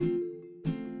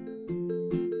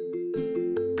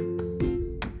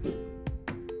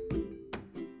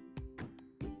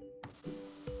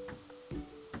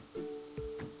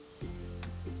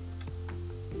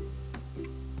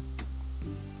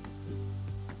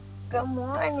Good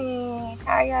morning.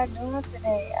 How y'all doing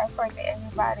today? I pray that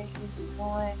everybody is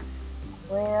doing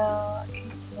well.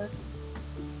 It looks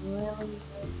really,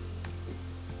 really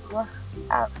rough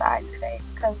outside today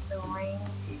because of the rain,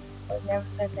 but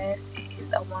nevertheless, it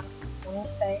is a wonderful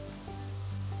Wednesday.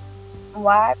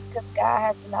 Why? Because God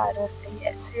has allowed us to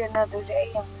yet see another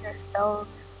day, and we're so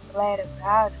glad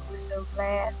about it. We're so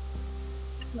glad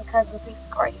because of His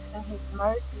grace and His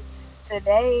mercy.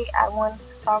 Today, I wanted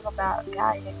to talk about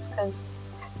guidance because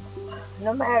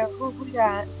no matter who we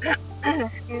are,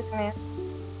 excuse me,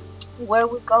 where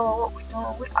we go or what we're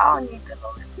doing, we all need the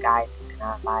Lord's guidance in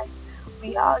our life.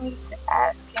 We all need to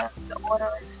ask Him to order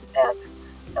our steps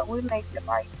so we make the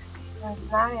right decisions,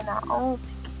 not in our own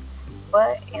thinking,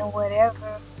 but in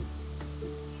whatever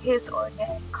His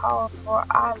ordained calls for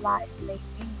our life may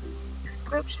be. The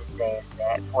scripture says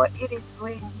that, for it is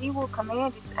written, He will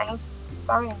command His angels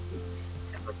concerning you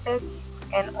to protect you,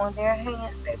 and on their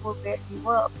hands they will bear you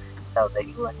up, so that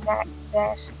you will not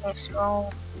dash against your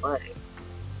own foot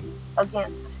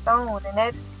against the stone, and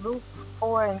that's Luke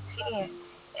 4 and 10.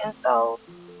 And so,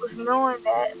 with knowing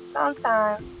that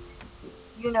sometimes,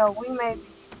 we may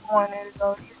be wanting to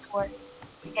go this way,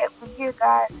 yet we hear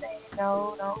God say,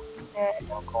 no, don't do that,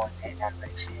 don't go in that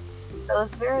direction. So,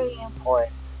 it's very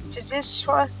important to just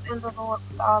trust in the Lord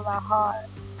with all our heart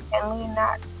and lean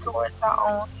not towards our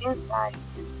own insight,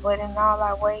 but in all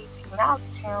our ways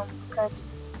acknowledge Him because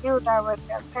He'll direct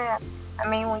our path. I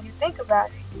mean, when you think about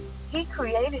it, He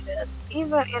created us,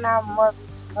 even in our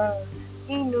mother's womb.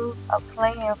 He knew a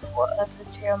plan for us,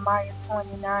 as Jeremiah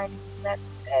 29:11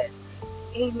 says.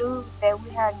 He knew that we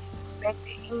had an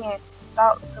expected end,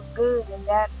 thoughts of good and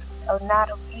that of not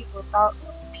of evil, thoughts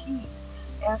of peace.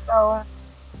 And so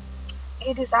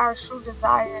it is our true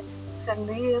desire to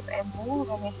live and move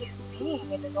in His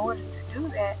being. And in order to do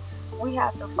that, we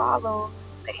have to follow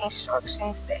the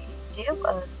instructions that He gives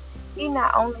us. He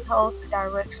not only holds the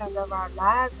directions of our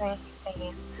lives in His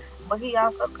hands, but He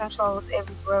also controls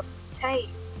every breath we take.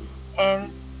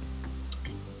 And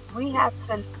we have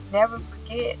to never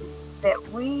forget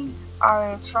that we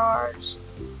are in charge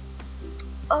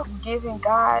of giving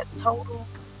God total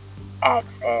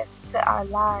access to our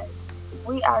lives.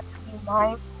 We are to be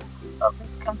mindful of His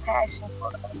compassion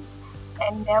for us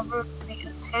and never be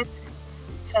attentive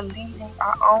to leading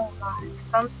our own lives.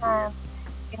 Sometimes,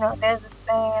 there's a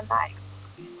saying like,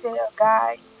 you tell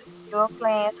God your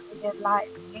plans for your life,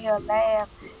 He'll laugh,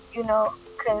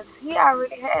 because He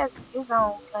already has His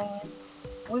own plans.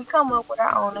 We come up with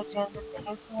our own agenda,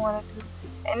 things we want to do.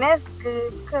 And that's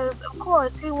good because, of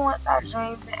course, He wants our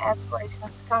dreams and aspirations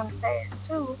to come to pass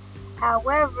too.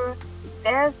 However,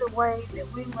 there's a way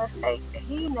that we must take that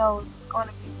He knows is going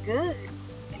to be good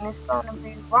and it's going to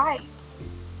be right.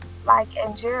 Like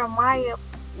in Jeremiah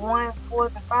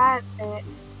 1:4-5 said,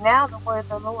 now the word of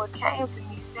the Lord came to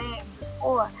me, saying,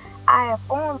 before I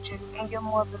informed you in your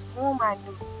mother's womb I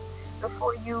knew you.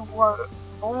 Before you were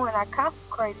born I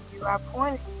consecrated you. I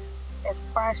appointed you as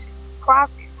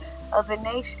prophet of the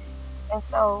nation. And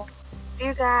so,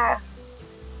 dear God,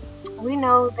 we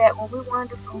know that when we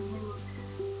wander from you,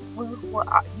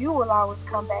 you will always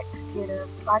come back to get us.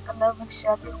 Like a loving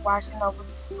shepherd watching over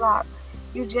his flock,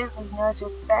 you gently nudge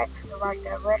us back to the right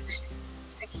direction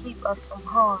to keep us from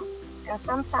harm. And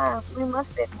sometimes we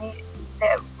must admit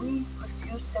that we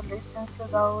refuse to listen to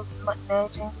those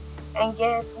nudgings. And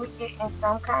yes, we get in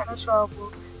some kind of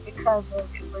trouble because of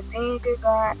it. But then, dear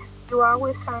God, you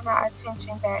always turn our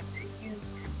attention back to you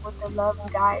with the love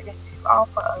and guidance you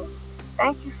offer us.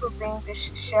 Thank you for being the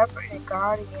shepherd and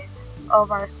guardian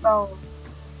of our soul.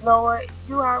 Lord,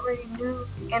 you already knew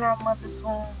in our mother's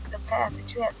womb the path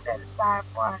that you had set aside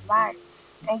for our life.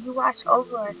 And you watch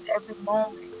over us every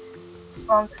moment,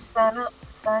 from the sun up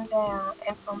to sundown,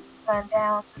 and from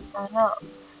sundown to sun up.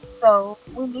 So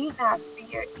we need not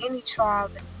fear any trial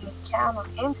that we encounter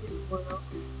in this world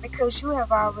because you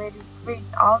have already written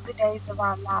all the days of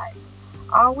our life.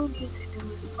 All we need to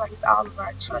do is place all of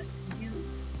our trust in you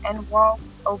and walk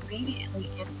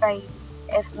obediently in faith.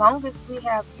 As long as we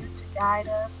have you to guide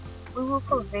us, we will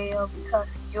prevail because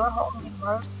your holy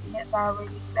mercy has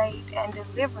already saved and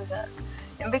delivered us.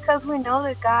 And because we know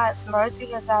that God's mercy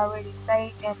has already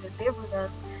saved and delivered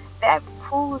us, that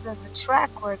proves as a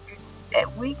track record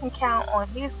that we can count on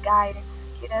His guidance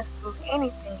to get us through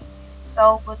anything.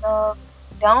 So, beloved,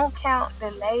 don't count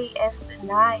delay as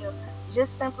denial.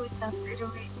 Just simply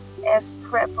consider it as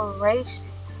preparation.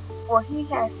 For He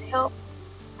has helped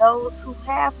those who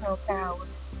have no power.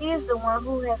 He is the one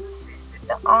who has assisted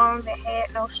the arm that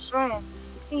had no strength.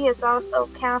 He has also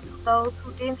counseled those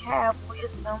who didn't have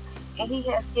wisdom, and He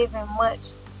has given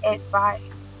much advice.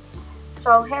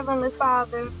 So, Heavenly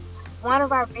Father, One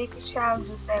of our biggest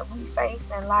challenges that we face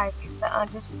in life is to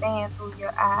understand through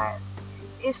your eyes.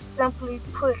 It's simply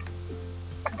put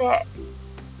that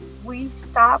we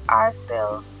stop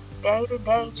ourselves day to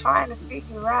day trying to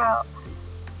figure out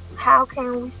how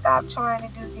can we stop trying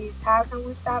to do this? How can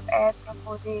we stop asking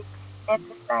for this? At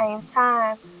the same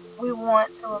time, we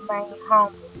want to remain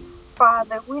humble.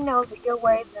 Father, we know that your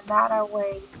ways are not our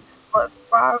ways, but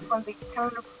far from the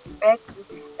eternal perspective,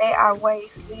 they are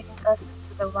ways leading us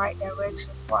into the right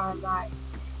directions for our life.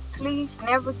 Please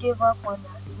never give up on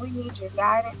us. We need your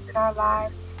guidance in our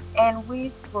lives, and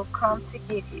we will come to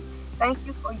get it. Thank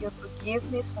you for your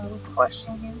forgiveness when we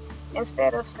question you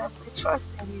instead of simply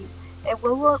trusting you. And we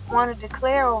will want to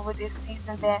declare over this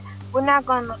season that we're not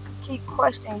going to keep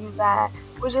questioning you, God.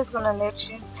 We're just going to let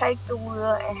you take the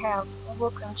wheel and have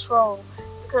full control.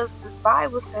 Because the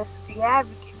Bible says that the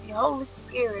advocate, the Holy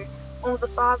Spirit, whom the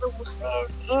Father will send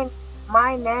in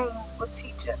my name, will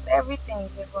teach us everything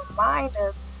and remind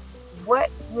us what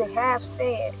you have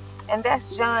said. And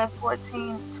that's John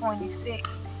 14:26.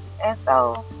 And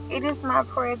so it is my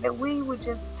prayer that we would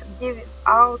just give it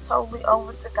all totally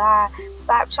over to God.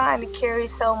 Stop trying to carry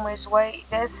so much weight.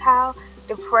 That's how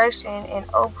depression and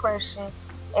oppression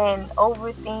and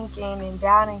overthinking and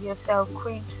doubting yourself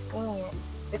creeps in,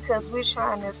 because we're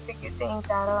trying to figure things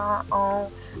out on our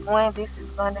own, when this is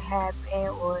going to happen,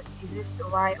 or is this the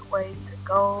right way to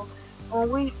go, when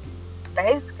we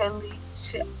basically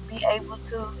should be able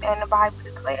to, and the Bible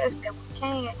declares that we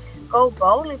can go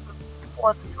boldly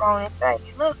before the throne and say,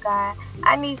 look, God,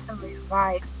 I need some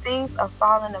advice. Things are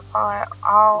falling apart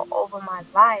all over my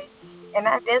life, and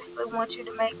I desperately want you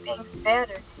to make things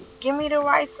better. Give me the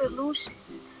right solution.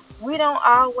 We don't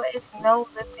always know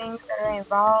the things that are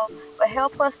involved, but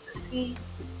help us to see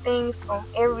things from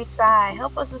every side.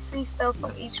 Help us to see stuff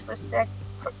from each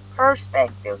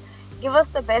perspective. Give us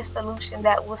the best solution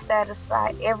that will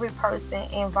satisfy every person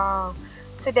involved.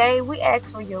 Today, we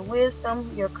ask for your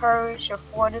wisdom, your courage, your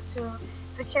fortitude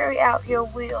to carry out your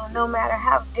will, no matter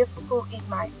how difficult it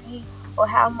might be or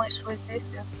how much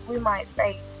resistance we might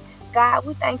face. God,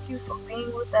 we thank you for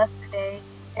being with us today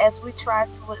as we try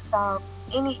to resolve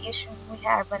any issues we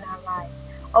have in our life.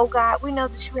 Oh God, we know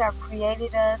that you have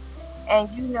created us and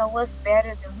you know us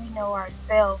better than we know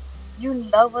ourselves. You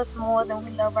love us more than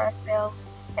we love ourselves,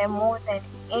 and more than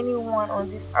anyone on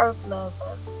this earth loves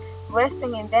us.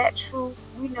 Resting in that truth,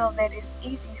 we know that it's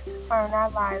easy to turn our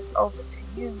lives over to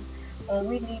you when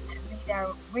we need to be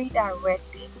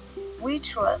redirected. We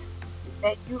trust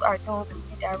that you are doing the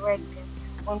redirecting.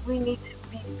 When we need to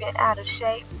be bent out of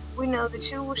shape, we know that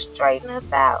you will straighten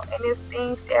us out. And if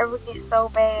things ever get so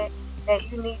bad that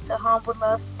you need to humble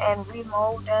us and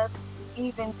remold us,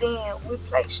 even then, we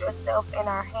place yourself in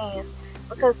our hands.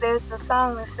 Because there's a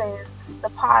song that says, the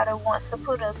potter wants to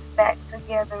put us back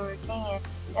together again.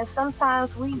 And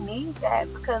sometimes we need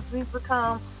that because we've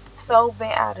become so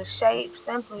bent out of shape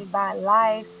simply by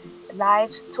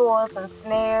life's toils and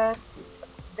snares,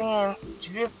 being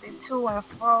drifted to and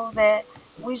fro, that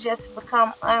we just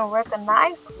become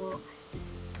unrecognizable,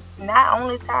 not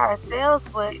only to ourselves,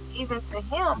 but even to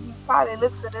him. He probably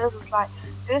looks at us as like,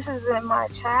 this isn't my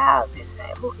child, this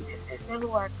isn't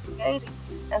who I created.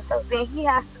 And so then he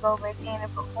has to go back in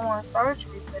and perform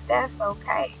surgery, but that's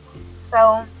okay.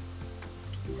 So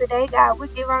today, God, we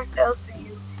give ourselves to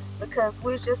you because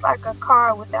we're just like a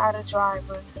car without a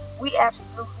driver. We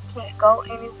absolutely can't go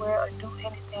anywhere or do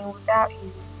anything without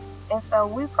you. And so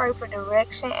we pray for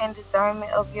direction and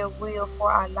discernment of your will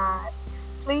for our lives.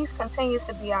 Please continue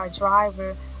to be our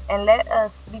driver, and let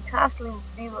us be constantly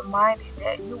be reminded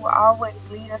that you will always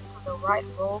lead us to the right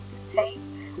road to take.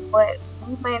 But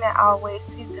we may not always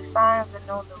see the signs and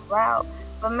know the route,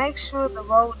 but make sure the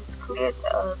road is clear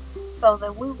to us so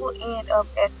that we will end up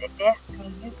at the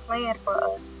destiny you planned for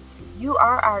us. You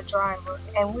are our driver,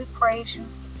 and we praise you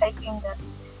for taking us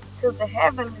to the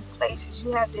heavenly places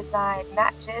you have designed,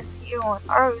 not just here on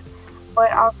earth,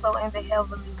 but also in the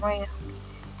heavenly realm.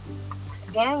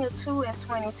 Daniel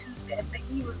 2:22 says that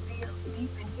he reveals deep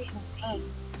and hidden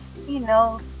things. He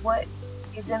knows what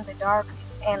is in the darkness,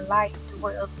 and light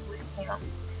dwells with him.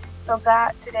 So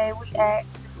God, today we ask,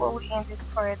 before we end this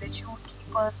prayer, that you will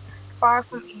keep us far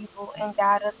from evil and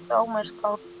guide us so much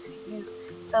closer to you,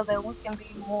 so that we can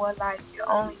be more like your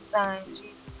only Son,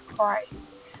 Jesus Christ.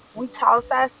 We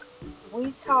toss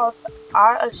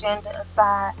our agenda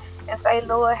aside and say,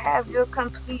 Lord, have your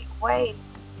complete way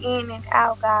in and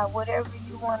out, God. Whatever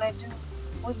you want to do,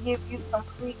 we give you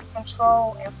complete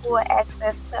control and full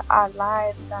access to our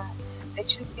lives, God.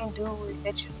 That you can do it,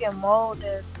 that you can mold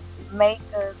us, make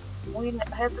us.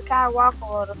 Hezekiah Walker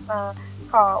wrote a song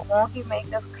called Won't He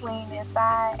Make Us Clean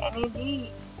Inside? And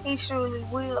indeed, He surely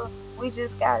will. We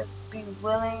just gotta be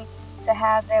willing to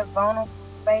have that vulnerable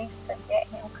space to let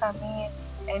him come in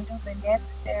and do the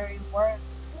necessary work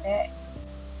that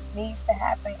needs to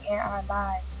happen in our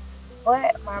lives.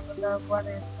 But, my beloved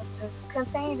brothers and sisters,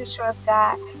 continue to trust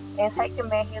God and take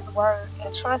Him at His word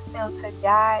and trust Him to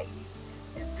guide you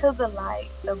into the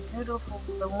light, the beautiful,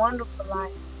 the wonderful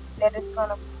light that is going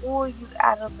to pull you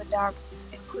out of the darkness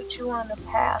and put you on the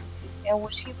path in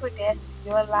which He predestined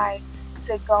your life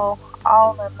to go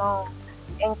all along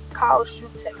and cause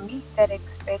you to meet that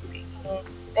expected end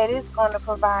that is going to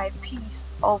provide peace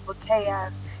over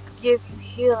chaos, give you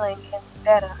healing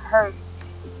instead of hurt,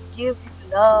 give you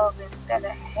love instead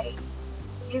of hate,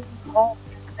 give you hope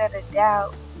instead of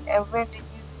doubt, and render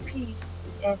you peace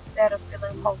instead of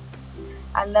feeling hopeless.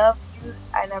 I love you,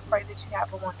 and I pray that you have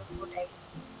a wonderful day.